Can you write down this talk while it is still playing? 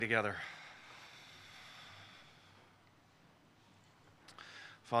Together.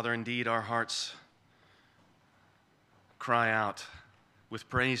 Father, indeed our hearts cry out with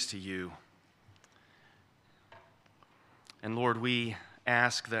praise to you. And Lord, we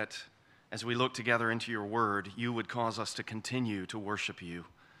ask that as we look together into your word, you would cause us to continue to worship you.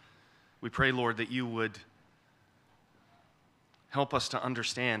 We pray, Lord, that you would help us to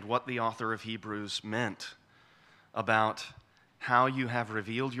understand what the author of Hebrews meant about how you have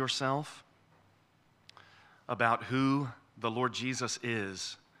revealed yourself, about who the Lord Jesus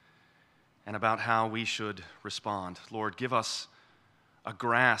is, and about how we should respond. Lord, give us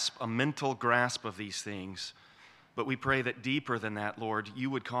a mental grasp of these things, but we pray that deeper than that, Lord,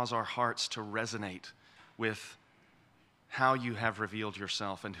 you would cause our hearts to resonate with how you have revealed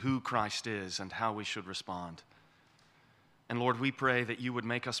yourself and who Christ is and how we should respond. And Lord, we pray that you would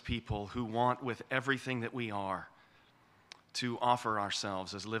make us people who want with everything that we are to offer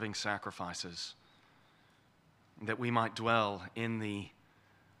ourselves as living sacrifices, that we might dwell in the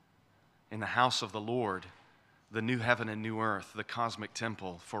house of the Lord, the new heaven and new earth, the cosmic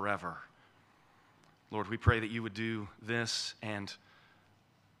temple forever. Lord, we pray that you would do this and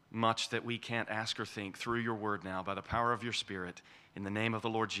much that we can't ask or think through your word now by the power of your Spirit. In the name of the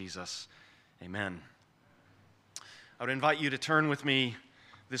Lord Jesus, amen. I would invite you to turn with me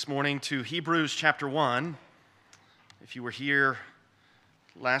this morning to Hebrews chapter 1. If you were here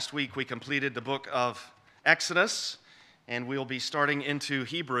last week, we completed the book of Exodus, and we'll be starting into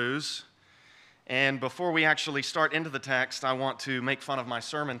Hebrews. And before we actually start into the text, I want to make fun of my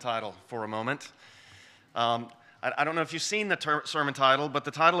sermon title for a moment. I don't know if you've seen the sermon title, but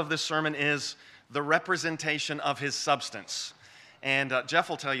the title of this sermon is The Representation of His Substance. And Jeff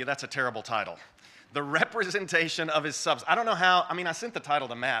will tell you that's a terrible title. The representation of his substance. I don't know how, I sent the title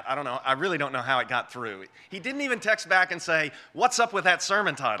to Matt. I really don't know how it got through. He didn't even text back and say, what's up with that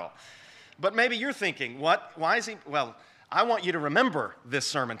sermon title? But maybe you're thinking, why is he, well, I want you to remember this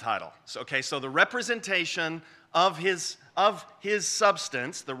sermon title. So the representation of his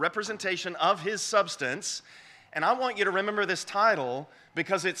substance, the representation of his substance, and I want you to remember this title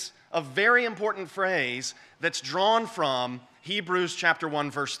because it's a very important phrase that's drawn from Hebrews chapter 1,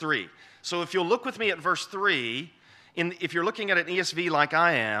 verse 3. So if you'll look with me at verse 3, if you're looking at an ESV like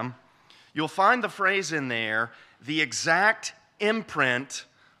I am, you'll find the phrase in there, the exact imprint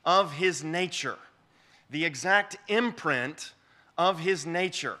of his nature. The exact imprint of his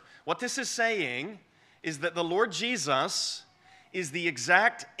nature. What this is saying is that the Lord Jesus is the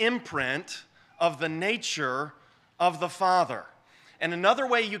exact imprint of the nature of the Father. And another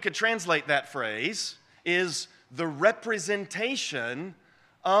way you could translate that phrase is the representation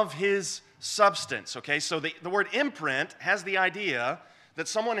of his substance, okay? So the word imprint has the idea that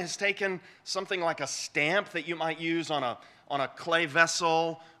someone has taken something like a stamp that you might use on a clay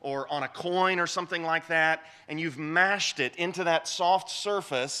vessel or on a coin or something like that, and you've mashed it into that soft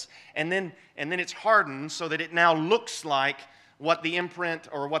surface, and then it's hardened so that it now looks like what the imprint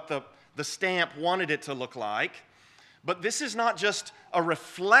or what the stamp wanted it to look like. But this is not just a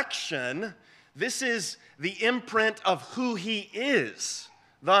reflection, this is the imprint of who he is.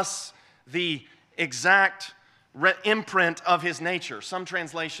 Thus, the exact imprint of his nature. Some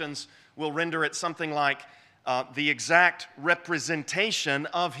translations will render it something like the exact representation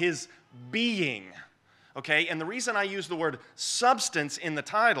of his being. Okay, and the reason I use the word substance in the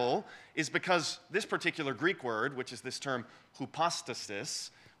title is because this particular Greek word, which is this term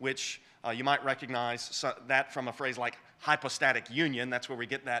hypostasis, which you might recognize that from a phrase like hypostatic union. That's where we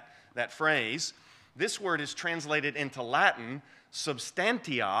get that phrase. This word is translated into Latin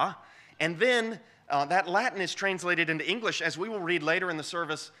substantia, and then that Latin is translated into English, as we will read later in the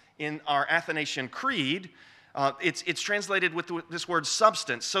service in our Athanasian Creed. It's translated with this word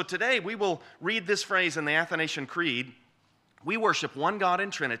substance. So today we will read this phrase in the Athanasian Creed. We worship one God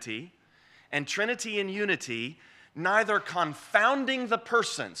in Trinity, and Trinity in unity, neither confounding the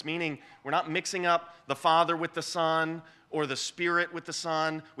persons, meaning we're not mixing up the Father with the Son or the Spirit with the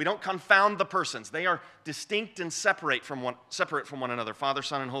Son. We don't confound the persons. They are distinct and separate from one another, Father,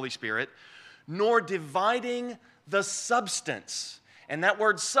 Son, and Holy Spirit, nor dividing the substance. And that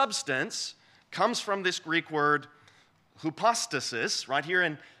word substance comes from this Greek word hypostasis, right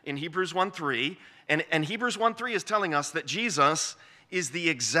here in Hebrews 1:3. And Hebrews 1:3 is telling us that Jesus is the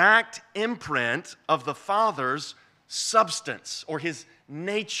exact imprint of the Father's substance or his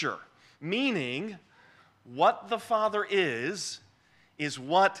nature, meaning what the Father is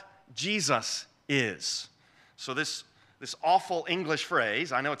what Jesus is. So this awful English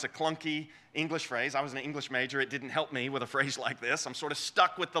phrase, I know it's a clunky English phrase. I was an English major. It didn't help me with a phrase like this. I'm sort of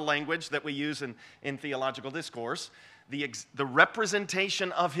stuck with the language that we use in theological discourse. the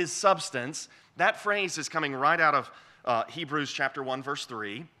representation of his substance. That phrase is coming right out of Hebrews chapter 1, verse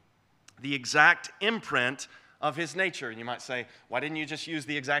 3. The exact imprint of his nature. And you might say, why didn't you just use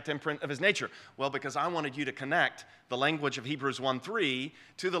the exact imprint of his nature? Well, because I wanted you to connect the language of Hebrews 1:3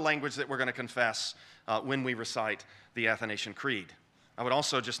 to the language that we're going to confess when we recite the Athanasian Creed. I would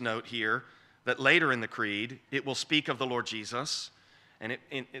also just note here that later in the Creed, it will speak of the Lord Jesus, and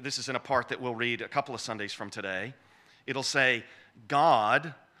this is in a part that we'll read a couple of Sundays from today. It'll say,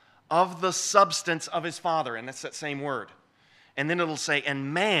 God of the substance of his Father, and that's that same word. And then it'll say,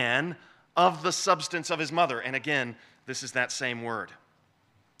 and man of the substance of his mother. And again, this is that same word.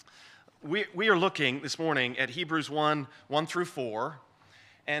 We are looking this morning at Hebrews 1 through 4.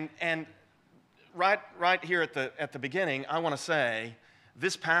 And right here at the beginning, I want to say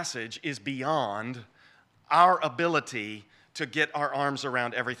this passage is beyond our ability to get our arms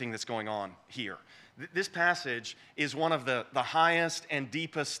around everything that's going on here. This passage is one of the highest and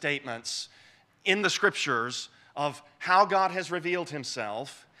deepest statements in the Scriptures of how God has revealed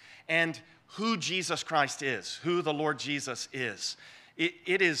himself and who Jesus Christ is, who the Lord Jesus is.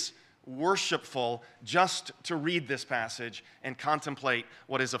 It is worshipful just to read this passage and contemplate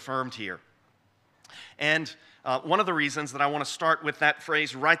what is affirmed here. And one of the reasons that I want to start with that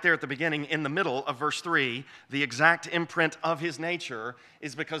phrase right there at the beginning, in the middle of verse 3, the exact imprint of his nature,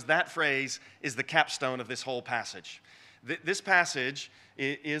 is because that phrase is the capstone of this whole passage. This passage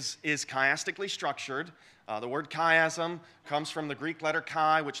is chiastically structured. The word chiasm comes from the Greek letter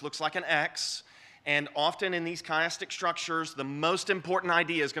chi, which looks like an X. And often in these chiastic structures, the most important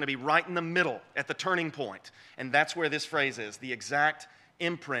idea is going to be right in the middle, at the turning point. And that's where this phrase is, the exact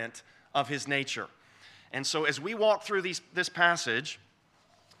imprint of his nature. And so as we walk through this passage,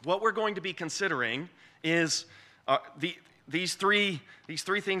 what we're going to be considering is these three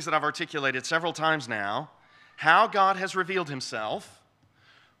things that I've articulated several times now: how God has revealed himself,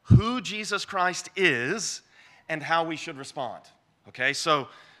 who Jesus Christ is, and how we should respond. Okay, so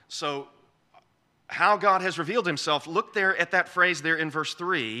how God has revealed himself, look there at that phrase there in verse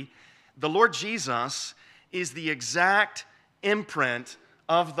 3. The Lord Jesus is the exact imprint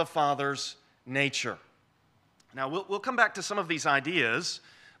of the Father's nature. Now, we'll come back to some of these ideas,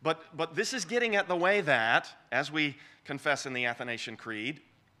 but this is getting at the way that, as we confess in the Athanasian Creed,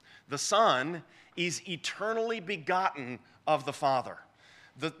 the Son is eternally begotten of the Father.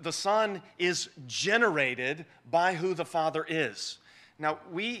 The Son is generated by who the Father is. Now,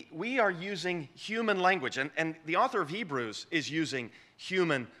 we are using human language, and the author of Hebrews is using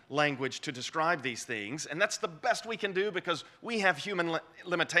human language to describe these things, and that's the best we can do because we have human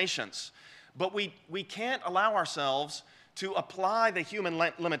limitations. But we can't allow ourselves to apply the human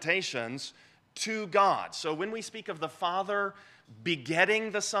limitations to God. So when we speak of the Father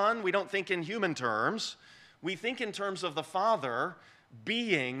begetting the Son, we don't think in human terms. We think in terms of the Father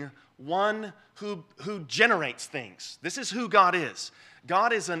being one who generates things. This is who God is.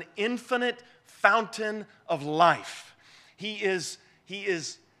 God is an infinite fountain of life. He is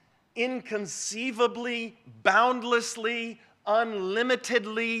inconceivably, boundlessly,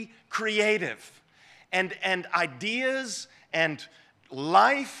 unlimitedly creative. And ideas and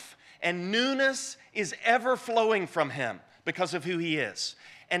life and newness is ever flowing from him because of who he is.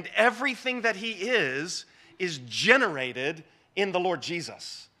 And everything that he is generated in the Lord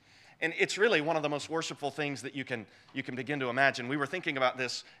Jesus. And it's really one of the most worshipful things that you can begin to imagine. We were thinking about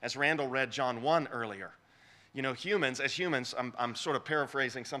this as Randall read John 1 earlier. You know, as humans, I'm sort of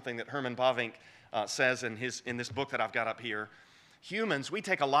paraphrasing something that Herman Bavinck says in this book that I've got up here. Humans, we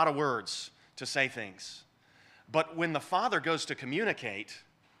take a lot of words to say things. But when the Father goes to communicate,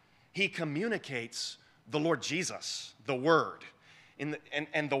 he communicates the Lord Jesus, the Word.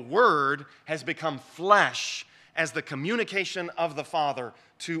 And the Word has become flesh as the communication of the Father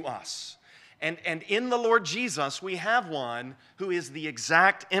to us. And in the Lord Jesus, we have one who is the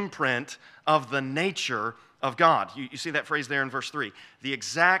exact imprint of the nature of God. You see that phrase there in verse 3. The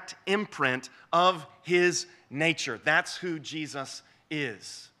exact imprint of his nature. That's who Jesus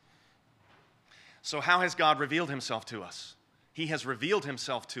is. So how has God revealed himself to us? He has revealed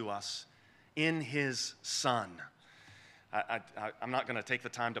himself to us in his Son. I'm not going to take the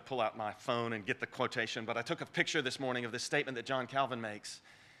time to pull out my phone and get the quotation, but I took a picture this morning of this statement that John Calvin makes.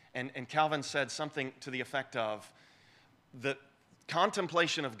 And Calvin said something to the effect of, the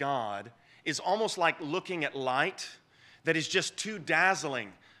contemplation of God is almost like looking at light that is just too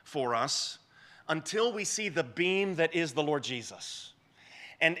dazzling for us until we see the beam that is the Lord Jesus.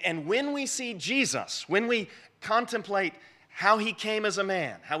 And when we see Jesus, when we contemplate how he came as a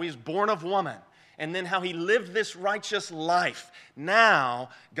man, how he was born of woman, and then how he lived this righteous life. Now,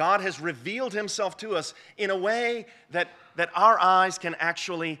 God has revealed himself to us in a way that our eyes can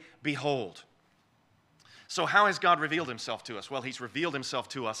actually behold. So how has God revealed himself to us? Well, he's revealed himself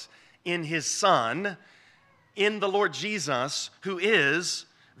to us in his Son, in the Lord Jesus, who is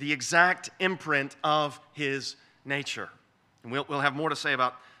the exact imprint of his nature. And we'll have more to say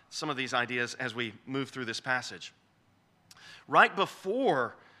about some of these ideas as we move through this passage. Right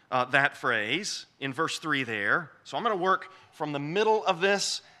before that phrase, in verse 3 there, so I'm going to work from the middle of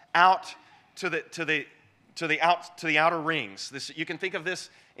this out to the outer rings. This, you can think of this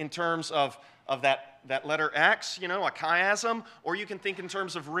in terms of that letter X, a chiasm, or you can think in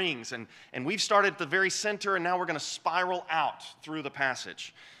terms of rings. And we've started at the very center, and now we're going to spiral out through the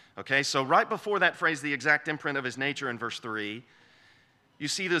passage. Okay, so right before that phrase, the exact imprint of his nature in verse 3, you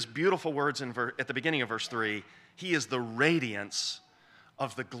see those beautiful words at the beginning of verse 3. He is the radiance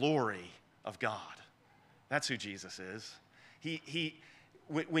of the glory of God. That's who Jesus is.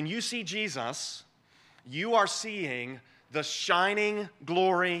 When you see Jesus, you are seeing the shining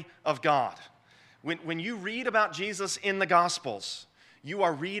glory of God. When you read about Jesus in the Gospels, you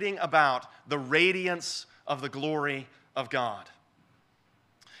are reading about the radiance of the glory of God.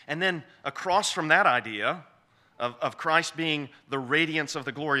 And then across from that idea of Christ being the radiance of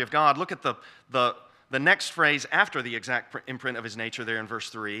the glory of God, look at the next phrase after the exact imprint of his nature there in verse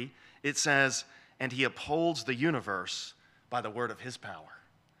 3. It says, and he upholds the universe by the word of his power.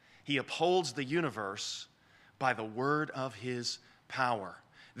 He upholds the universe by the word of his power.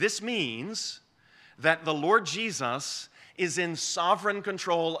 This means that the Lord Jesus is in sovereign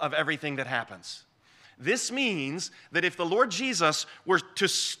control of everything that happens. This means that if the Lord Jesus were to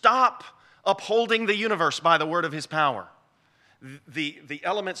stop upholding the universe by the word of his power, the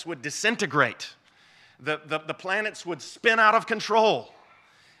elements would disintegrate. The planets would spin out of control.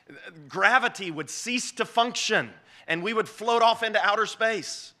 Gravity would cease to function, and we would float off into outer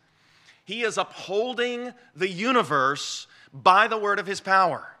space. He is upholding the universe by the word of his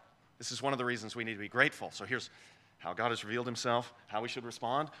power. This is one of the reasons we need to be grateful. So here's how God has revealed himself, how we should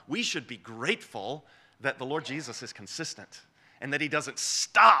respond. We should be grateful that the Lord Jesus is consistent and that he doesn't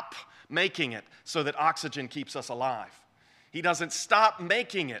stop making it so that oxygen keeps us alive. He doesn't stop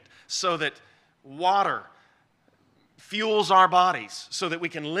making it so that water fuels our bodies so that we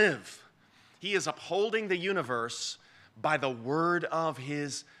can live. He is upholding the universe by the word of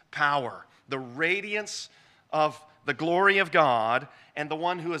his power, the radiance of the glory of God, and the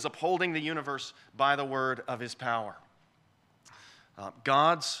one who is upholding the universe by the word of his power.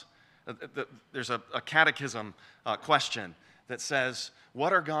 There's a catechism question that says,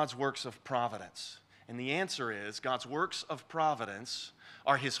 what are God's works of providence? And the answer is, God's works of providence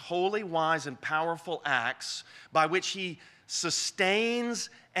are his holy, wise, and powerful acts by which he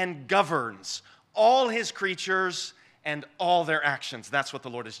sustains and governs all his creatures and all their actions. That's what the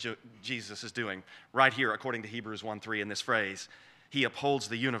Lord Jesus is doing right here, according to Hebrews 1:3 in this phrase. He upholds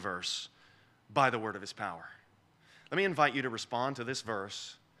the universe by the word of his power. Let me invite you to respond to this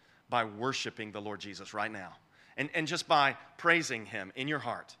verse by worshiping the Lord Jesus right now. And just by praising him in your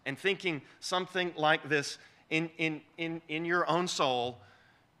heart and thinking something like this in your own soul.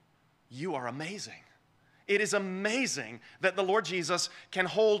 You are amazing. It is amazing that the Lord Jesus can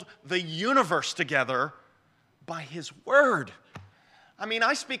hold the universe together by his word. I mean,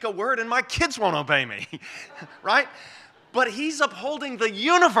 I speak a word and my kids won't obey me, right? But he's upholding the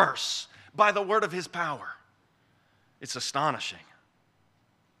universe by the word of his power. It's astonishing.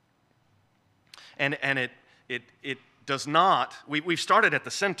 And it does not, we've started at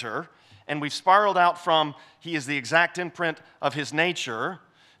the center, and we've spiraled out from he is the exact imprint of his nature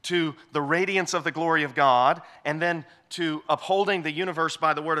to the radiance of the glory of God, and then to upholding the universe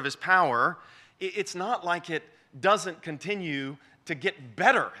by the word of his power. It's not like it doesn't continue to get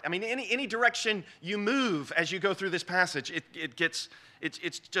better. I mean, any direction you move as you go through this passage,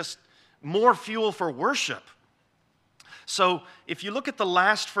 it's just more fuel for worship. So if you look at the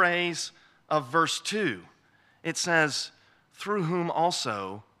last phrase of verse 2, it says, through whom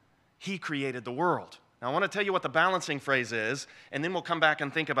also he created the world. Now, I want to tell you what the balancing phrase is, and then we'll come back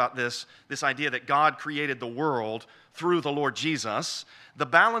and think about this idea that God created the world through the Lord Jesus. The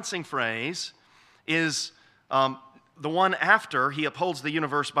balancing phrase is the one after he upholds the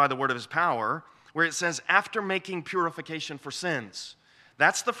universe by the word of his power, where it says, after making purification for sins.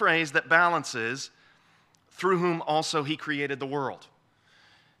 That's the phrase that balances, through whom also he created the world.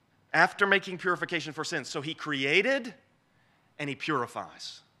 After making purification for sins. So he created and he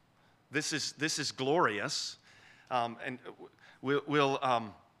purifies. This is glorious. And we'll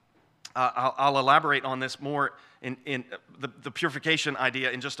I'll elaborate on this more in the purification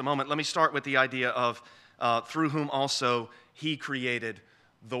idea in just a moment. Let me start with the idea of through whom also he created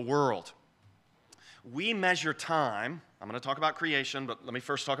the world. We measure time. I'm going to talk about creation, but let me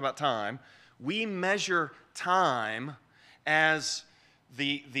first talk about time. We measure time as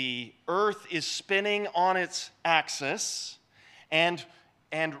the earth is spinning on its axis and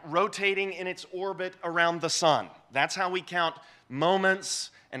rotating in its orbit around the sun. That's how we count moments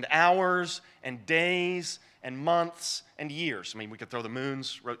and hours and days and months and years. I mean, we could throw the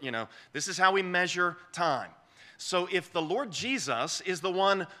moons, this is how we measure time. So if the Lord Jesus is the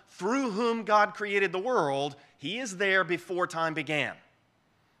one through whom God created the world, he is there before time began.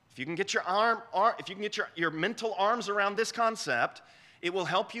 If you can get your mental arms around this concept, it will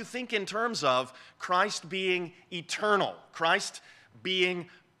help you think in terms of Christ being eternal, Christ being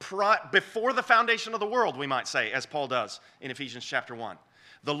before the foundation of the world, we might say, as Paul does in Ephesians chapter 1.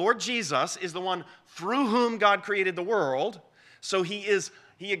 The Lord Jesus is the one through whom God created the world, so he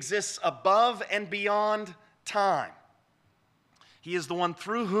exists above and beyond time. He is the one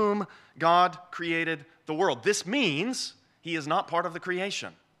through whom God created the world. This means he is not part of the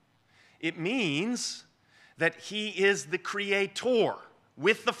creation. It means that he is the creator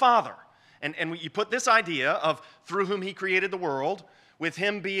with the Father. And you put this idea of through whom he created the world, with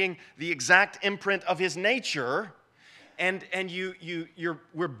him being the exact imprint of his nature, and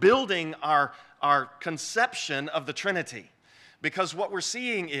we're building our conception of the Trinity. Because what we're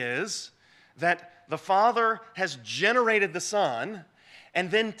seeing is that the Father has generated the Son, and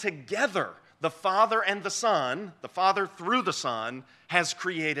then together, the Father and the Son, the Father through the Son, has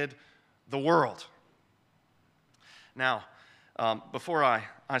created the world. Now, before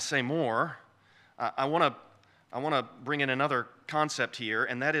I say more, I want to bring in another concept here,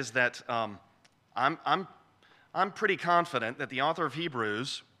 and that is that I'm pretty confident that the author of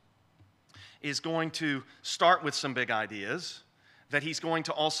Hebrews is going to start with some big ideas that he's going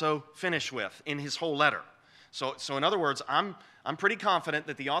to also finish with in his whole letter. So in other words, I'm pretty confident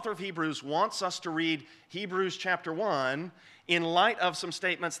that the author of Hebrews wants us to read Hebrews chapter 1 in light of some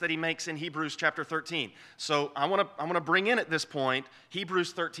statements that he makes in Hebrews chapter 13. So I want to bring in at this point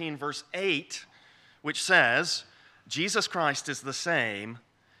Hebrews 13 verse 8, which says, Jesus Christ is the same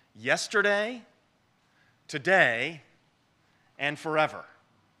yesterday, today, and forever.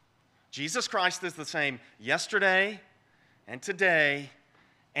 Jesus Christ is the same yesterday and today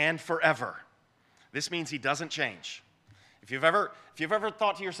and forever. This means he doesn't change. If you've ever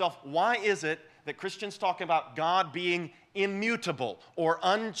thought to yourself, why is it that Christians talk about God being immutable or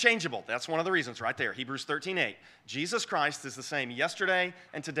unchangeable? That's one of the reasons right there, Hebrews 13:8. Jesus Christ is the same yesterday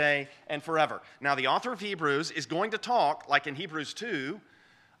and today and forever. Now, the author of Hebrews is going to talk, like in Hebrews 2,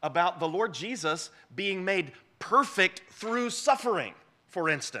 about the Lord Jesus being made perfect through suffering, for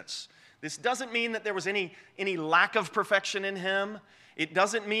instance. This doesn't mean that there was any lack of perfection in him. It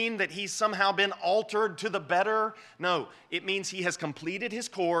doesn't mean that he's somehow been altered to the better. No, it means he has completed his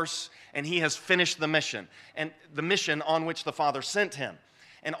course and he has finished the mission, and the mission on which the Father sent him.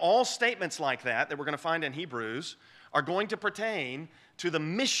 And all statements like that we're going to find in Hebrews are going to pertain to the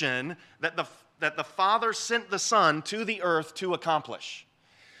mission that the Father sent the Son to the earth to accomplish.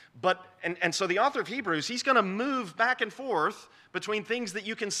 And so the author of Hebrews, he's going to move back and forth between things that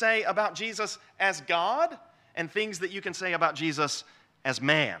you can say about Jesus as God and things that you can say about Jesus as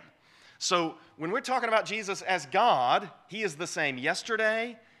man. So when we're talking about Jesus as God, he is the same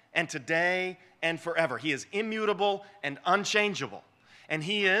yesterday and today and forever. He is immutable and unchangeable. And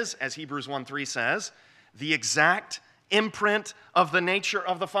he is, as Hebrews 1:3 says, the exact imprint of the nature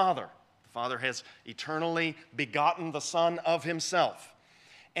of the Father. The Father has eternally begotten the Son of himself.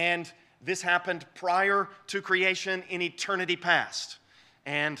 And this happened prior to creation in eternity past.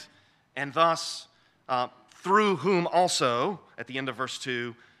 And thus, through whom also, at the end of verse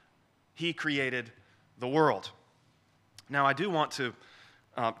 2, he created the world. Now, I do want to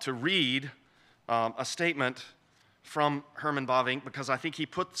read a statement from Herman Bavinck, because I think he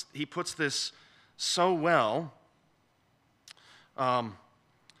puts this so well.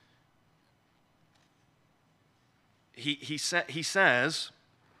 He says,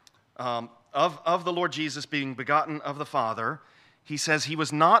 of the Lord Jesus being begotten of the Father, he says, he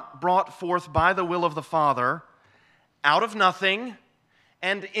was not brought forth by the will of the Father out of nothing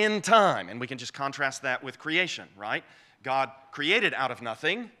and in time. And we can just contrast that with creation, right? God created out of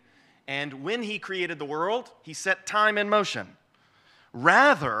nothing, and when he created the world, he set time in motion.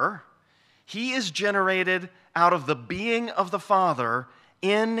 Rather, he is generated out of the being of the Father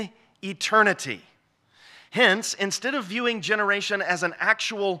in eternity. Hence, instead of viewing generation as an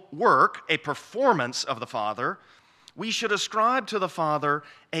actual work, a performance of the Father, we should ascribe to the Father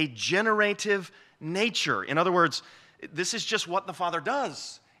a generative nature. In other words, this is just what the Father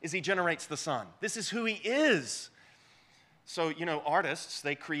does, is he generates the Son. This is who he is. So, artists,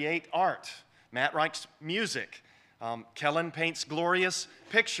 they create art. Matt writes music. Kellen paints glorious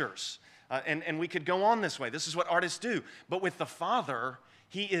pictures. And we could go on this way. This is what artists do. But with the Father,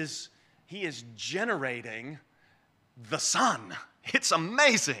 he is generating the Son. It's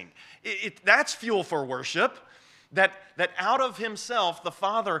amazing. That's fuel for worship. That out of himself, the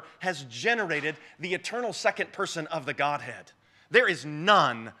Father has generated the eternal second person of the Godhead. There is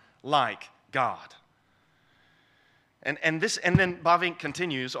none like God. And then Bavinck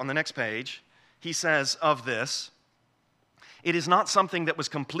continues on the next page. He says of this, it is not something that was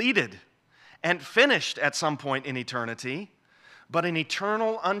completed and finished at some point in eternity, but an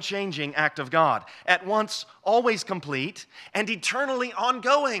eternal, unchanging act of God, at once always complete and eternally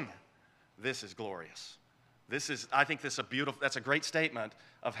ongoing. This is glorious. I think that's a great statement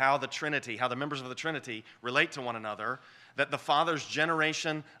of how the Trinity, how the members of the Trinity relate to one another, that the Father's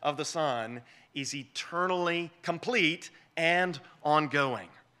generation of the Son is eternally complete and ongoing.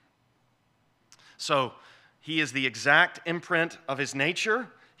 So, he is the exact imprint of his nature.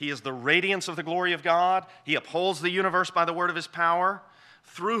 He is the radiance of the glory of God. He upholds the universe by the word of his power,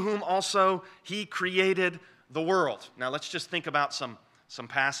 through whom also he created the world. Now, let's just think about some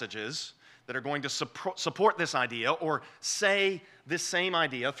passages that are going to support this idea or say this same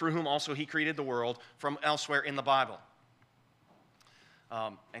idea, through whom also he created the world, from elsewhere in the Bible.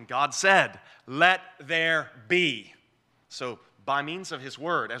 And God said, let there be. So by means of his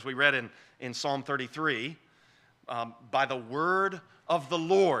word, as we read in Psalm 33, by the word of the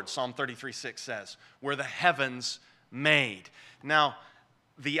Lord, Psalm 33:6 says, were the heavens made. Now,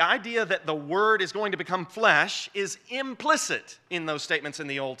 the idea that the word is going to become flesh is implicit in those statements in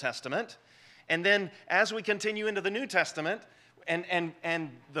the Old Testament. And then as we continue into the New Testament, and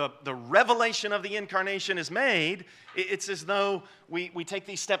the revelation of the incarnation is made, it's as though we take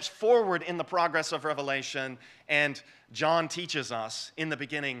these steps forward in the progress of revelation, and John teaches us, in the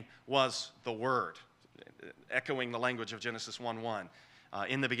beginning was the Word, echoing the language of Genesis 1:1.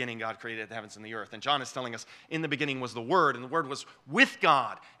 In the beginning, God created the heavens and the earth. And John is telling us, in the beginning was the Word, and the Word was with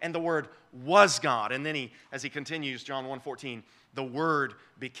God, and the Word was God. And then as he continues, John 1:14, the Word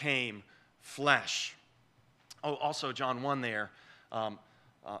became flesh. Oh, also John 1 there,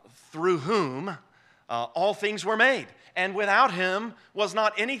 through whom all things were made, and without him was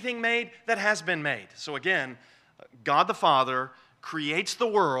not anything made that has been made. So again, God the Father creates the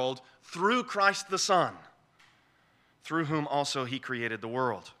world through Christ the Son, through whom also he created the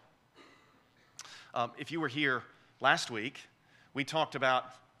world. If you were here last week, we talked about,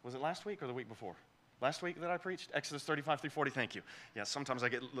 was it last week or the week before? Last week that I preached? Exodus 35 through 40, thank you. Yeah, sometimes I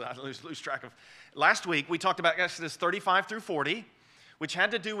lose track of. Last week we talked about Exodus 35 through 40, which had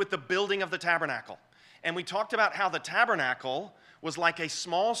to do with the building of the tabernacle. And we talked about how the tabernacle was like a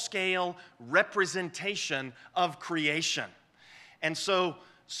small-scale representation of creation. And so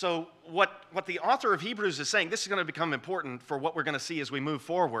what the author of Hebrews is saying, this is going to become important for what we're going to see as we move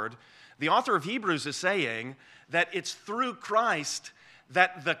forward. The author of Hebrews is saying that it's through Christ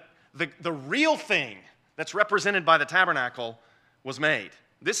that the real thing that's represented by the tabernacle was made.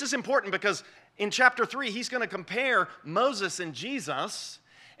 This is important because in chapter 3, he's going to compare Moses and Jesus,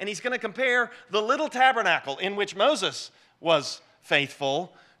 and he's going to compare the little tabernacle in which Moses was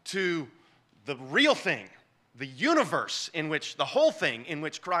faithful to the real thing, the universe in which, the whole thing in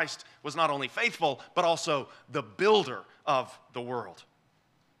which Christ was not only faithful, but also the builder of the world.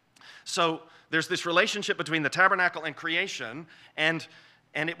 So there's this relationship between the tabernacle and creation, and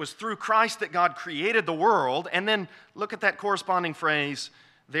it was through Christ that God created the world. And then look at that corresponding phrase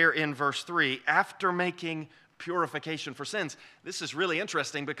there in verse 3, after making purification for sins. This is really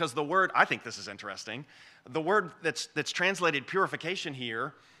interesting because the word, I think this is interesting, the word that's translated purification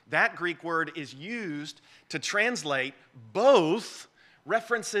here, that Greek word is used to translate both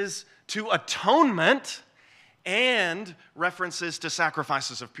references to atonement and references to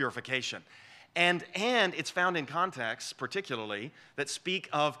sacrifices of purification. And it's found in contexts, particularly, that speak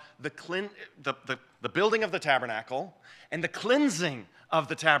of the building of the tabernacle and the cleansing of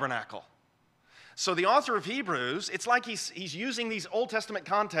the tabernacle. So the author of Hebrews, it's like he's using these Old Testament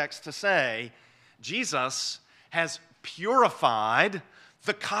contexts to say, Jesus has purified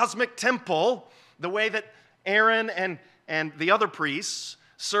the cosmic temple the way that Aaron and the other priests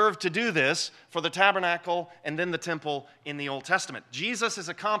served to do this for the tabernacle and then the temple in the Old Testament. Jesus has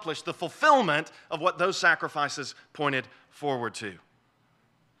accomplished the fulfillment of what those sacrifices pointed forward to.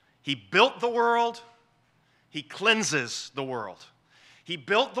 He built the world, he cleanses the world. He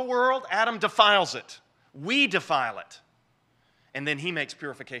built the world, Adam defiles it. We defile it. And then he makes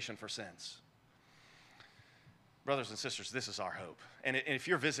purification for sins. Brothers and sisters, this is our hope. And if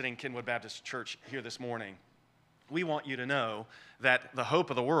you're visiting Kenwood Baptist Church here this morning, we want you to know that the hope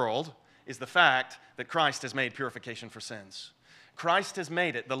of the world is the fact that Christ has made purification for sins. Christ has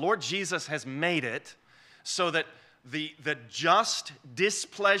made it. The Lord Jesus has made it so that the just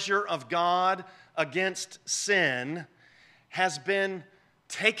displeasure of God against sin has been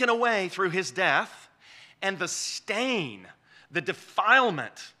taken away through his death, and the stain, the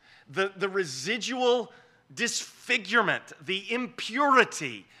defilement, the residual disfigurement, the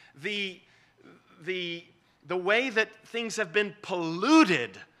impurity, the way that things have been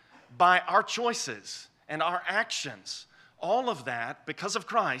polluted by our choices and our actions, all of that, because of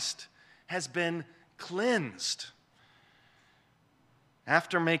Christ, has been cleansed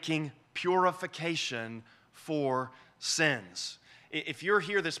after making purification for sins. If you're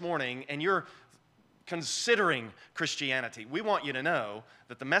here this morning and you're considering Christianity, we want you to know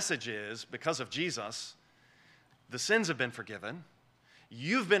that the message is, because of Jesus, the sins have been forgiven,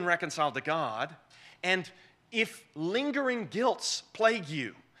 you've been reconciled to God, and if lingering guilts plague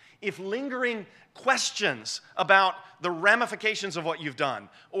you, if lingering questions about the ramifications of what you've done,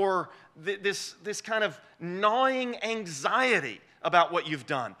 or this kind of gnawing anxiety about what you've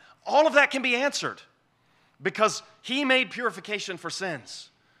done, all of that can be answered because he made purification for sins.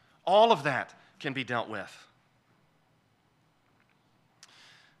 All of that can be dealt with.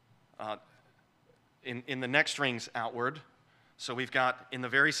 In the next rings outward, so we've got in the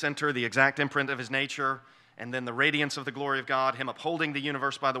very center the exact imprint of his nature, and then the radiance of the glory of God, him upholding the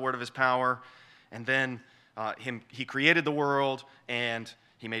universe by the word of his power, and then he created the world, and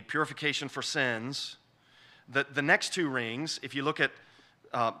he made purification for sins. The next two rings, if you look at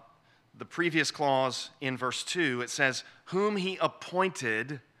the previous clause in verse 2, it says, whom he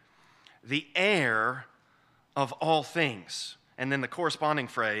appointed the heir of all things. And then the corresponding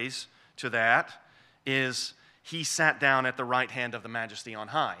phrase to that is, he sat down at the right hand of the majesty on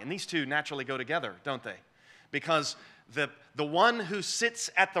high. And these two naturally go together, don't they? Because the one who sits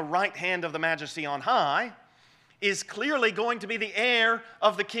at the right hand of the majesty on high is clearly going to be the heir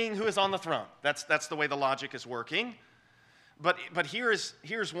of the king who is on the throne. That's the way the logic is working. But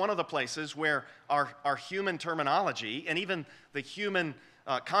here's one of the places where our human terminology and even the human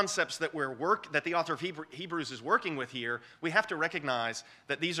concepts that the author of Hebrews is working with here, we have to recognize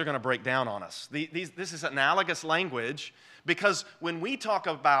that these are going to break down on us. This is analogous language, because when we talk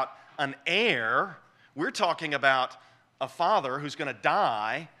about an heir, we're talking about a father who's going to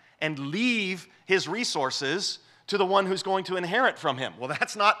die and leave his resources to the one who's going to inherit from him. Well,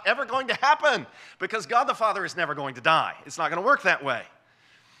 that's not ever going to happen, because God the Father is never going to die. It's not going to work that way.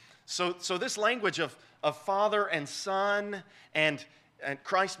 So this language of father and son and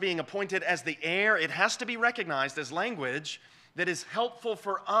Christ being appointed as the heir, it has to be recognized as language that is helpful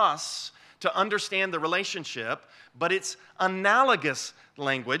for us to understand the relationship, but it's analogous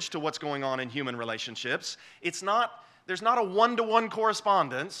language to what's going on in human relationships. There's not a one-to-one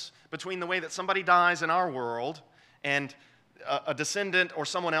correspondence between the way that somebody dies in our world and a descendant or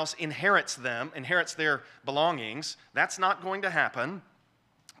someone else inherits their belongings. That's not going to happen.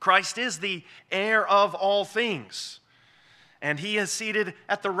 Christ is the heir of all things, and he is seated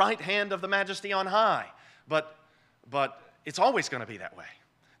at the right hand of the majesty on high. But it's always going to be that way.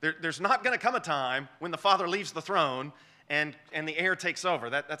 There's not going to come a time when the Father leaves the throne and the heir takes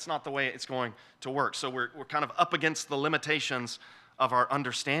over. That's not the way it's going to work. So we're kind of up against the limitations of our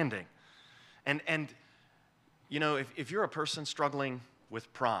understanding. And you know, if you're a person struggling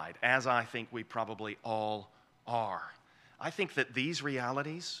with pride, as I think we probably all are, I think that these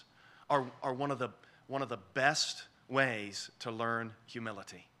realities are one of the best ways to learn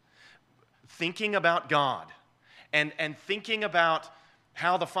humility. Thinking about God and thinking about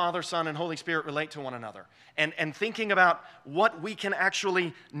how the Father, Son, and Holy Spirit relate to one another, and thinking about what we can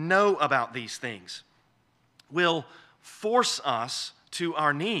actually know about these things will force us to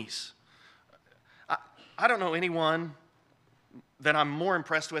our knees. I don't know anyone that I'm more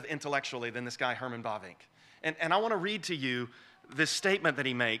impressed with intellectually than this guy, Herman Bavinck. And I want to read to you this statement that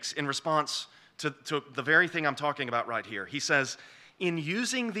he makes in response to the very thing I'm talking about right here. He says, in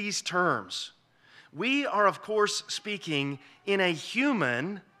using these terms, we are, of course, speaking in a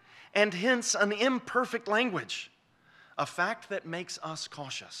human and hence an imperfect language, a fact that makes us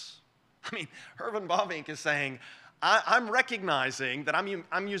cautious. I mean, Herman Bavinck is saying, I'm recognizing that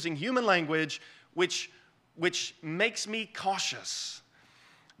I'm using human language which makes me cautious.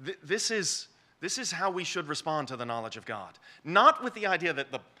 This is how we should respond to the knowledge of God. Not with the idea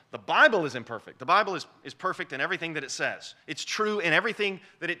that The Bible is imperfect. The Bible is perfect in everything that it says. It's true in everything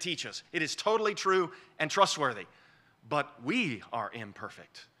that it teaches. It is totally true and trustworthy. But we are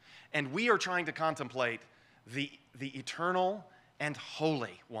imperfect. And we are trying to contemplate the eternal and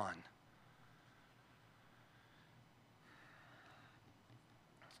holy one.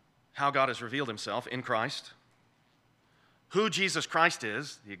 How God has revealed himself in Christ. Who Jesus Christ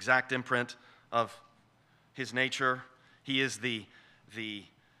is, the exact imprint of his nature. He is the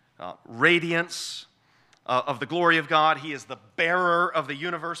radiance of the glory of God. He is the bearer of the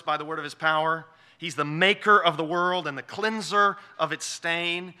universe by the word of his power. He's the maker of the world and the cleanser of its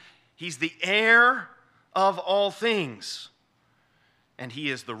stain. He's the heir of all things. And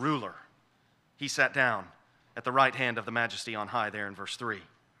he is the ruler. He sat down at the right hand of the majesty on high there in verse 3.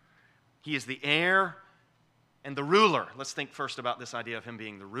 He is the heir and the ruler. Let's think first about this idea of him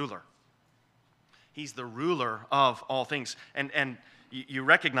being the ruler. He's the ruler of all things. And you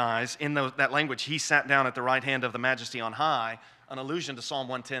recognize in that language, he sat down at the right hand of the majesty on high, an allusion to Psalm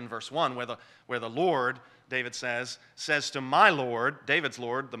 110, verse 1, where the Lord, David says to my Lord, David's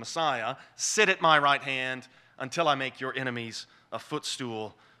Lord, the Messiah, sit at my right hand until I make your enemies a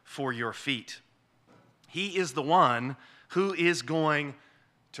footstool for your feet. He is the one who is going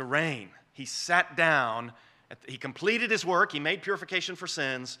to reign. He sat down, he completed his work, he made purification for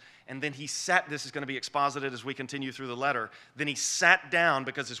sins, and then he sat, this is going to be exposited as we continue through the letter, then he sat down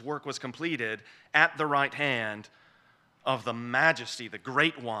because his work was completed at the right hand of the majesty, the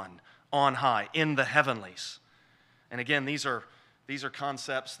great one on high, in the heavenlies. And again, these are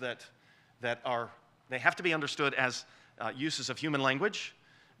concepts that they have to be understood as uses of human language,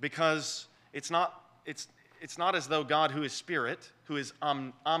 because it's not as though God, who is spirit, who is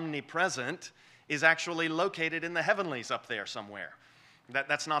omnipresent, is actually located in the heavenlies up there somewhere.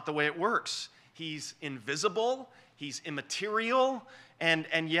 That's not the way it works. He's invisible, he's immaterial, and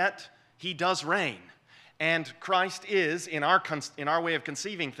yet he does reign. And Christ is, in our way of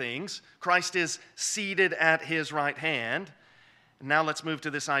conceiving things, Christ is seated at his right hand. Now let's move to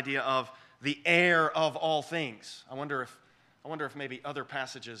this idea of the heir of all things. I wonder if maybe other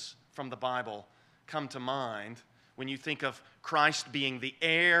passages from the Bible come to mind when you think of Christ being the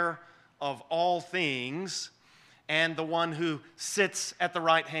heir of all things and the one who sits at the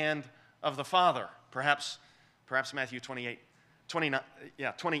right hand of the Father. Perhaps Matthew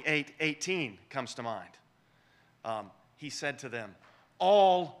 28:18 comes to mind. He said to them,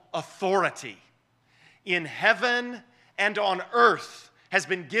 all authority in heaven and on earth has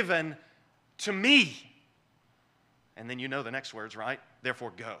been given to me. And then you know the next words, right?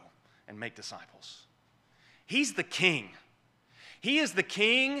 Therefore go and make disciples. He's the king. He is the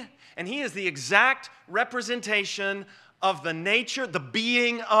king, and he is the exact representation of the nature, the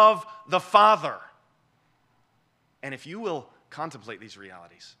being of the Father. And if you will contemplate these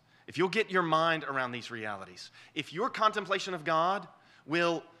realities, if you'll get your mind around these realities, if your contemplation of God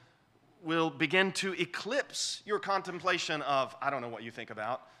will begin to eclipse your contemplation of, I don't know what you think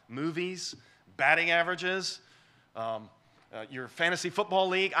about, movies, batting averages, your fantasy football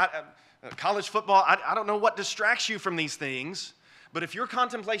league, college football, I don't know what distracts you from these things, but if your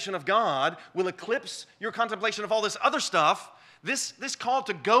contemplation of God will eclipse your contemplation of all this other stuff, this call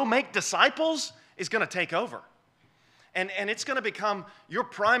to go make disciples is going to take over. And it's going to become your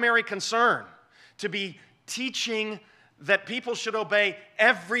primary concern, to be teaching that people should obey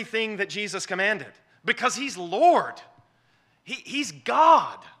everything that Jesus commanded, because he's Lord. He's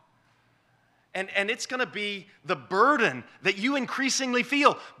God. And it's going to be the burden that you increasingly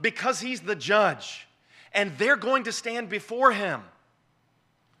feel because he's the judge. And they're going to stand before him.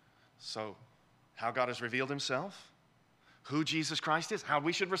 So, how God has revealed himself, who Jesus Christ is, how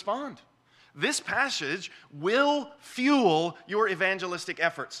we should respond. This passage will fuel your evangelistic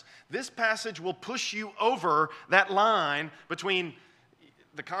efforts. This passage will push you over that line between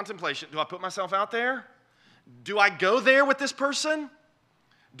the contemplation. Do I put myself out there? Do I go there with this person?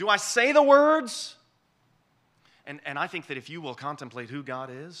 Do I say the words? And I think that if you will contemplate who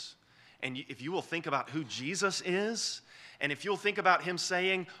God is, and if you will think about who Jesus is, and if you'll think about him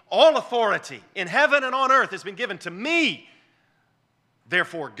saying, all authority in heaven and on earth has been given to me,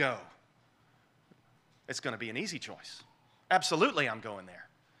 therefore go. It's going to be an easy choice. Absolutely, I'm going there.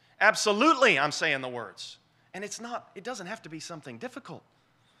 Absolutely, I'm saying the words. And it doesn't have to be something difficult.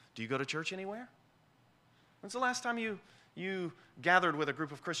 Do you go to church anywhere? When's the last time you gathered with a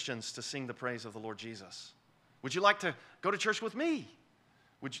group of Christians to sing the praise of the Lord Jesus? Would you like to go to church with me?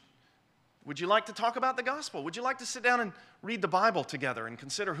 Would you like to talk about the gospel? Would you like to sit down and read the Bible together and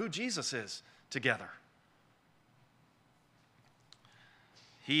consider who Jesus is together?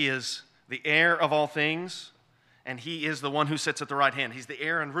 He is the heir of all things, and he is the one who sits at the right hand. He's the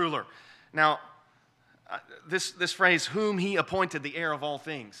heir and ruler. Now, this phrase, whom he appointed the heir of all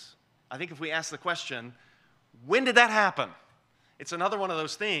things, I think if we ask the question, when did that happen? It's another one of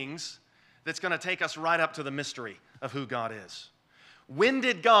those things that's going to take us right up to the mystery of who God is. When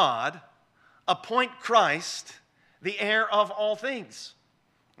did God appoint Christ the heir of all things?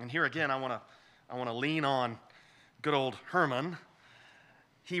 And here again, I want to lean on good old Herman.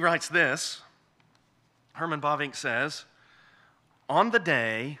 He writes this. Herman Bavinck says, "On the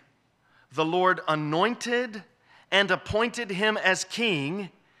day the Lord anointed and appointed him as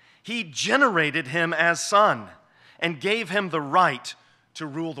king, he generated him as son and gave him the right to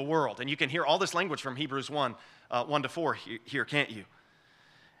rule the world." And you can hear all this language from Hebrews 1:1-4 here, can't you?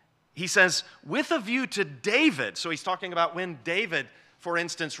 He says, with a view to David, so he's talking about when David, for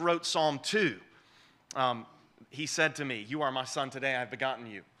instance, wrote Psalm 2. He said to me, "You are my son, today I have begotten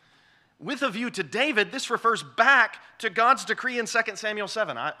you." With a view to David, this refers back to God's decree in 2 Samuel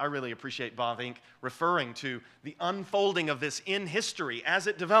 7. I really appreciate Bavinck referring to the unfolding of this in history as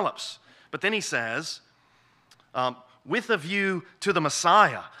it develops. But then he says, with a view to the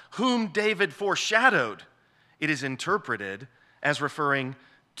Messiah, whom David foreshadowed, it is interpreted as referring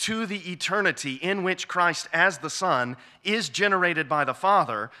to the eternity in which Christ as the Son is generated by the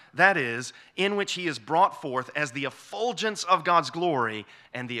Father, that is, in which he is brought forth as the effulgence of God's glory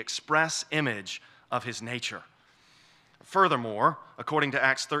and the express image of his nature. Furthermore, according to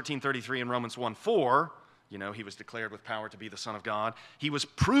Acts 13:33 and Romans 1:4, he was declared with power to be the Son of God. He was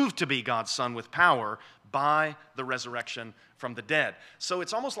proved to be God's Son with power by the resurrection from the dead. So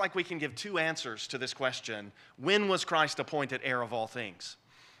it's almost like we can give two answers to this question: when was Christ appointed heir of all things?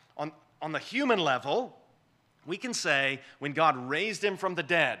 On the human level, we can say when God raised him from the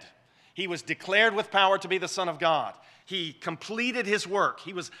dead, he was declared with power to be the Son of God. He completed his work.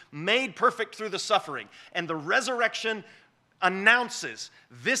 He was made perfect through the suffering. And the resurrection announces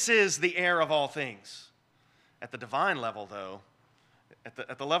this is the heir of all things. At the divine level, though,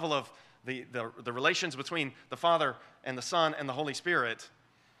 at the level of the relations between the Father and the Son and the Holy Spirit,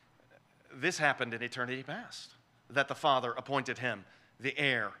 this happened in eternity past, that the Father appointed him the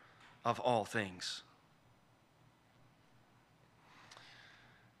heir of all things.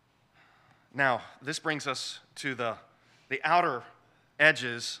 Now, this brings us to the outer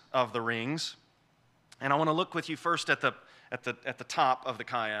edges of the rings, and I want to look with you first at the top of the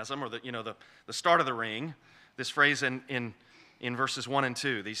chiasm, or the start of the ring. This phrase in verses 1 and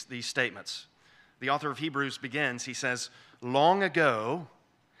 2, these statements. The author of Hebrews begins. He says, "Long ago,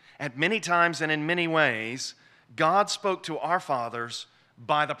 at many times and in many ways, God spoke to our fathers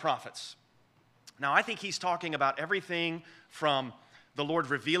by the prophets." Now, I think he's talking about everything from the Lord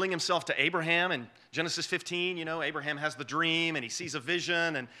revealing himself to Abraham in Genesis 15. Abraham has the dream and he sees a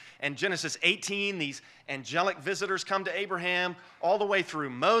vision. And Genesis 18, these angelic visitors come to Abraham, all the way through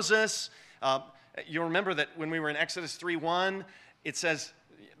Moses. You'll remember that when we were in Exodus 3:1, it says,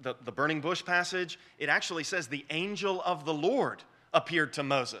 the burning bush passage, it actually says the angel of the Lord appeared to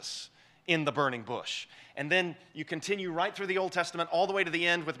Moses in the burning bush. And then you continue right through the Old Testament all the way to the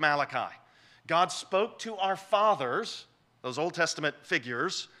end with Malachi. God spoke to our fathers, those Old Testament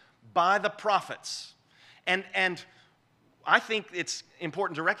figures, by the prophets. And I think it's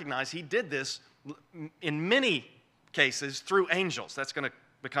important to recognize he did this in many cases through angels. That's going to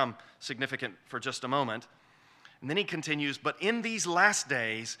become significant for just a moment. And then he continues, "But in these last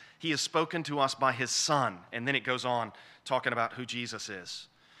days, he has spoken to us by his Son." And then it goes on talking about who Jesus is.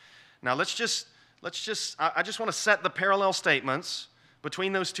 Now I just want to set the parallel statements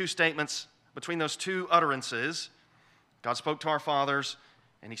between those two statements, between those two utterances. God spoke to our fathers,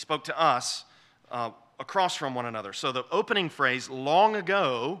 and he spoke to us across from one another. So the opening phrase, "long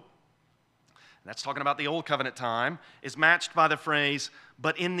ago," and that's talking about the Old Covenant time, is matched by the phrase,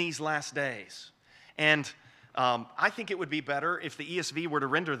 "but in these last days." And I think it would be better if the ESV were to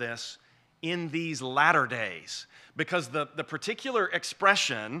render this, "in these latter days," because the particular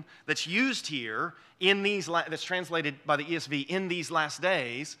expression that's used here, that's translated by the ESV, "in these last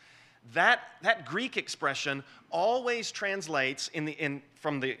days," that Greek expression always translates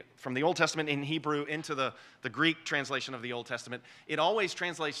from the Old Testament in Hebrew into the Greek translation of the Old Testament. It always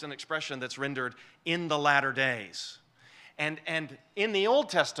translates an expression that's rendered "in the latter days." And in the Old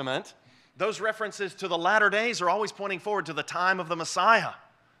Testament, those references to the latter days are always pointing forward to the time of the Messiah,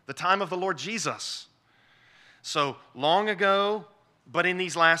 the time of the Lord Jesus. So, long ago, but in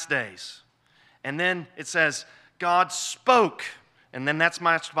these last days. And then it says, God spoke. And then that's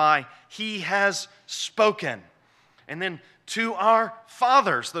matched by, he has spoken. And then to our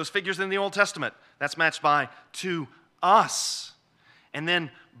fathers, those figures in the Old Testament, that's matched by to us. And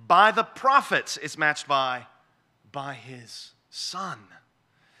then by the prophets, it's matched by by his Son.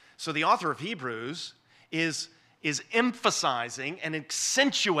 So the author of Hebrews is emphasizing and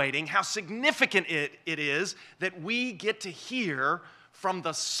accentuating how significant it is that we get to hear from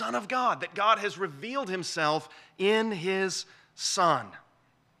the Son of God, that God has revealed himself in his Son.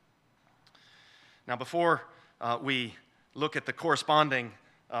 Now, before we look at the corresponding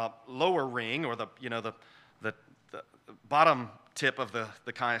lower ring, or the bottom tip of the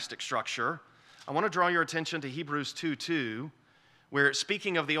chiastic structure, I want to draw your attention to Hebrews 2:2, where,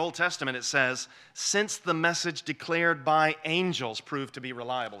 speaking of the Old Testament, it says, since the message declared by angels proved to be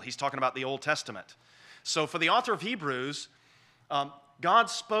reliable. He's talking about the Old Testament. So for the author of Hebrews, God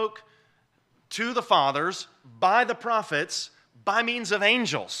spoke to the fathers by the prophets by means of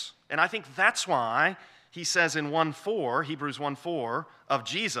angels. And I think that's why he says in Hebrews 1:4, of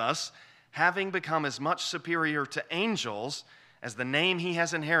Jesus, having become as much superior to angels as the name he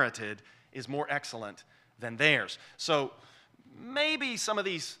has inherited is more excellent than theirs. So maybe some of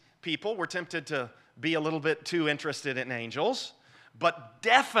these people were tempted to be a little bit too interested in angels, but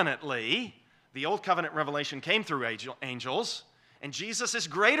definitely the Old Covenant revelation came through angels, and Jesus is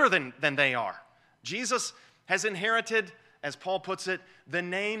greater than they are. Jesus has inherited, as Paul puts it, the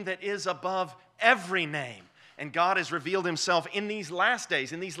name that is above every name. And God has revealed himself in these last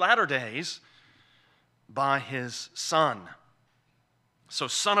days, in these latter days, by his Son. So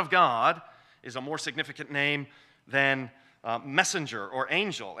Son of God is a more significant name than messenger or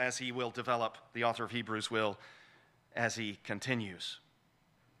angel, as he will develop, the author of Hebrews will, as he continues.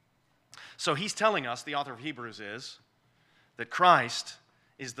 So he's telling us, the author of Hebrews is, that Christ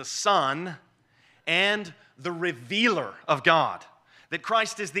is the Son and the revealer of God. That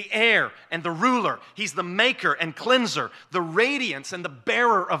Christ is the heir and the ruler. He's the maker and cleanser, the radiance and the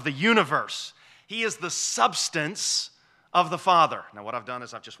bearer of the universe. He is the substance of the Father. Now, what I've done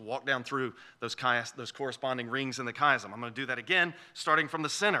is I've just walked down through those corresponding rings in the chiasm. I'm going to do that again, starting from the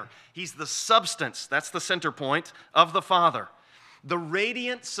center. He's the substance, that's the center point, of the Father. The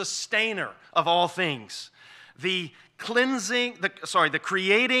radiant sustainer of all things. The creating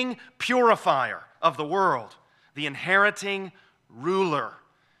purifier of the world. The inheriting ruler,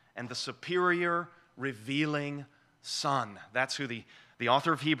 and the superior revealing Son. That's who the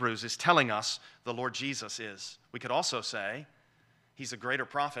author of Hebrews is telling us the Lord Jesus is. We could also say he's a greater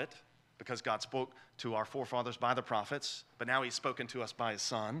prophet because God spoke to our forefathers by the prophets, but now he's spoken to us by his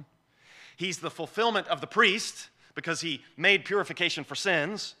Son. He's the fulfillment of the priest because he made purification for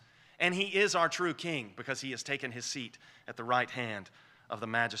sins, and he is our true king because he has taken his seat at the right hand of the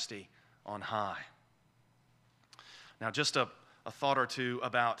majesty on high. Now, just a thought or two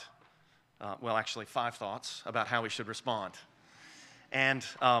about, actually 5 thoughts about how we should respond. And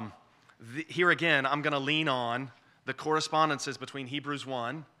here again, I'm going to lean on the correspondences between Hebrews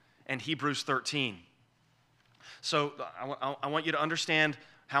 1 and Hebrews 13. So I want you to understand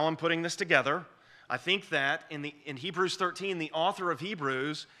how I'm putting this together. I think that in Hebrews 13, the author of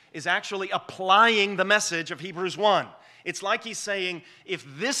Hebrews is actually applying the message of Hebrews 1. It's like he's saying, if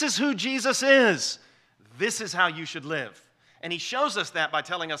this is who Jesus is, this is how you should live. And he shows us that by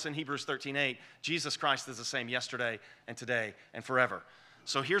telling us in Hebrews 13:8, Jesus Christ is the same yesterday and today and forever.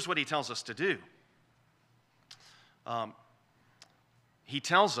 So here's what he tells us to do. He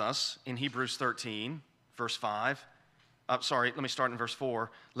tells us in Hebrews 13, verse 5, let me start in verse 4.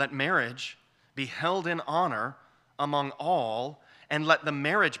 Let marriage be held in honor among all, and let the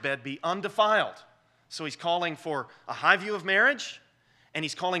marriage bed be undefiled. So he's calling for a high view of marriage, and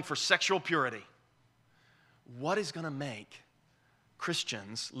he's calling for sexual purity. What is going to make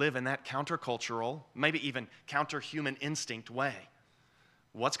Christians live in that countercultural, maybe even counter-human instinct way?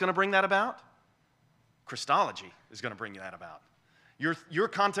 What's going to bring that about? Christology is going to bring that about. Your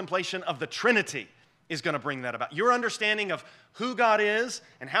contemplation of the Trinity is going to bring that about. Your understanding of who God is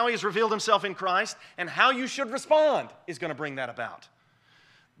and how he has revealed himself in Christ and how you should respond is going to bring that about.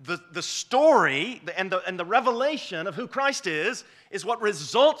 The story and the revelation of who Christ is what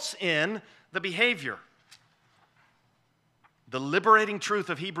results in the behavior. The liberating truth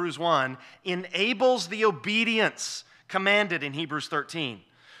of Hebrews 1 enables the obedience commanded in Hebrews 13.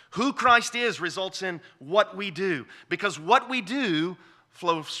 Who Christ is results in what we do, because what we do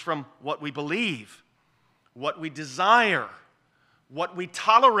flows from what we believe, what we desire, what we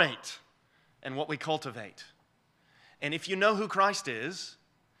tolerate, and what we cultivate. And if you know who Christ is,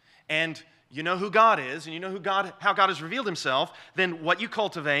 and you know who God is, and you know how God has revealed himself, then what you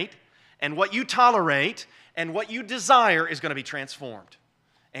cultivate and what you tolerate and what you desire is going to be transformed.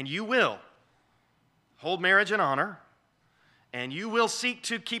 And you will hold marriage in honor, and you will seek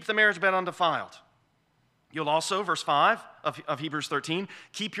to keep the marriage bed undefiled. You'll also, verse 5 of Hebrews 13,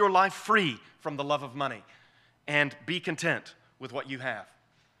 keep your life free from the love of money. and be content with what you have.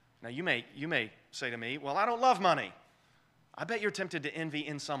 Now, you may say to me, well, I don't love money. I bet you're tempted to envy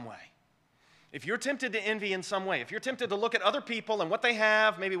in some way. If you're tempted to envy in some way, if you're tempted to look at other people and what they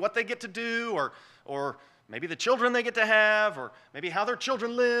have, maybe what they get to do, or maybe the children they get to have, or maybe how their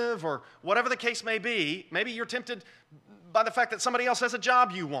children live, or whatever the case may be, maybe you're tempted by the fact that somebody else has a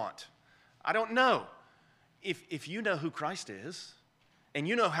job you want. I don't know. If you know who Christ is, and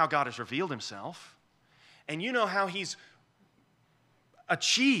you know how God has revealed himself, and you know how he's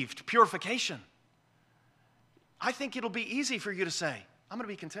achieved purification, I think it'll be easy for you to say, I'm going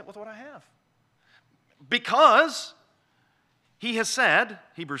to be content with what I have. Because he has said,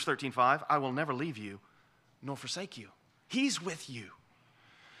 Hebrews 13:5, I will never leave you nor forsake you. He's with you.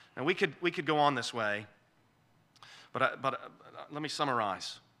 And we could go on this way, but let me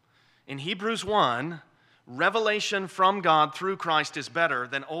summarize. In Hebrews 1, revelation from God through Christ is better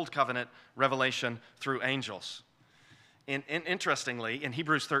than Old Covenant revelation through angels. And interestingly, in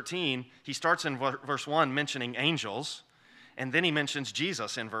Hebrews 13, he starts in verse 1 mentioning angels, and then he mentions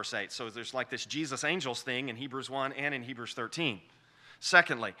Jesus in verse 8. So there's like this Jesus-angels thing in Hebrews 1 and in Hebrews 13.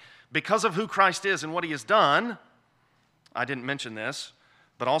 Secondly, because of who Christ is and what he has done, I didn't mention this,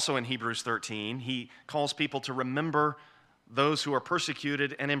 but also in Hebrews 13, he calls people to remember those who are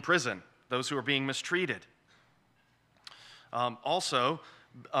persecuted and in prison, those who are being mistreated.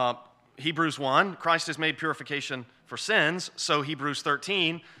 Hebrews 1, Christ has made purification for sins, so Hebrews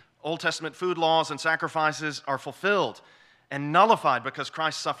 13, Old Testament food laws and sacrifices are fulfilled and nullified because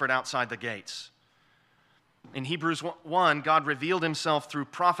Christ suffered outside the gates. In Hebrews 1, God revealed himself through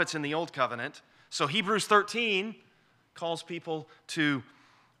prophets in the Old Covenant, so Hebrews 13 calls people to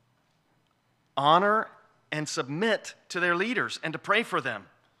honor and submit to their leaders and to pray for them,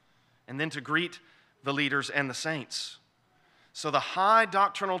 and then to greet the leaders and the saints. So the high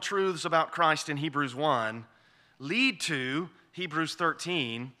doctrinal truths about Christ in Hebrews 1 lead to Hebrews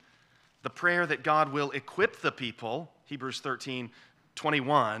 13, the prayer that God will equip the people, Hebrews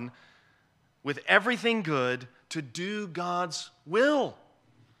 13:21, with everything good to do God's will.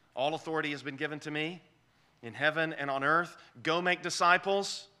 All authority has been given to me in heaven and on earth. Go make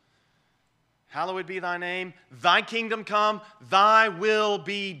disciples. Hallowed be thy name. Thy kingdom come. Thy will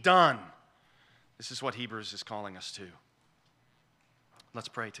be done. This is what Hebrews is calling us to. Let's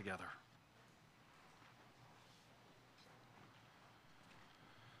pray together.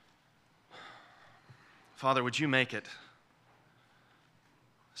 Father, would you make it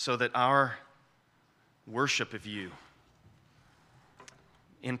so that our worship of you,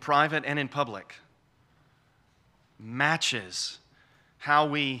 in private and in public, matches how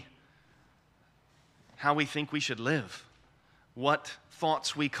we think we should live, what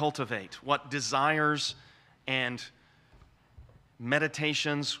thoughts we cultivate, what desires and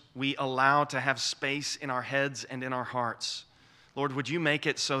meditations we allow to have space in our heads and in our hearts. Lord, would you make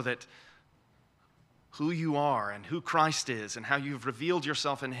it so that who you are and who Christ is and how you've revealed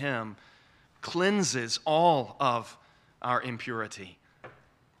yourself in him cleanses all of our impurity,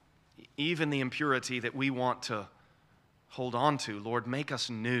 even the impurity that we want to hold on to. Lord, make us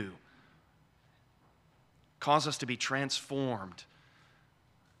new. Cause us to be transformed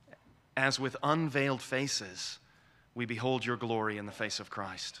as with unveiled faces we behold your glory in the face of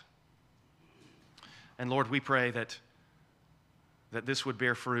Christ. And Lord, we pray that this would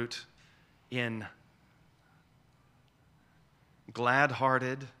bear fruit in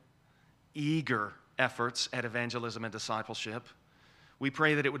glad-hearted, eager efforts at evangelism and discipleship. We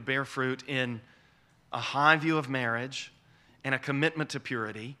pray that it would bear fruit in a high view of marriage and a commitment to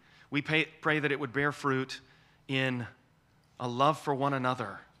purity. We pray that it would bear fruit in a love for one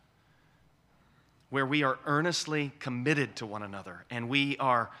another, where we are earnestly committed to one another and we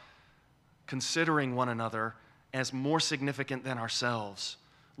are considering one another as more significant than ourselves.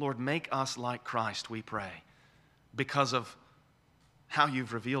 Lord, make us like Christ, we pray, because of how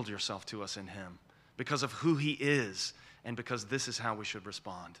you've revealed yourself to us in him, because of who he is, and because this is how we should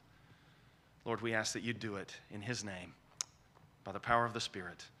respond. Lord, we ask that you do it in his name, by the power of the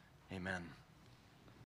Spirit. Amen.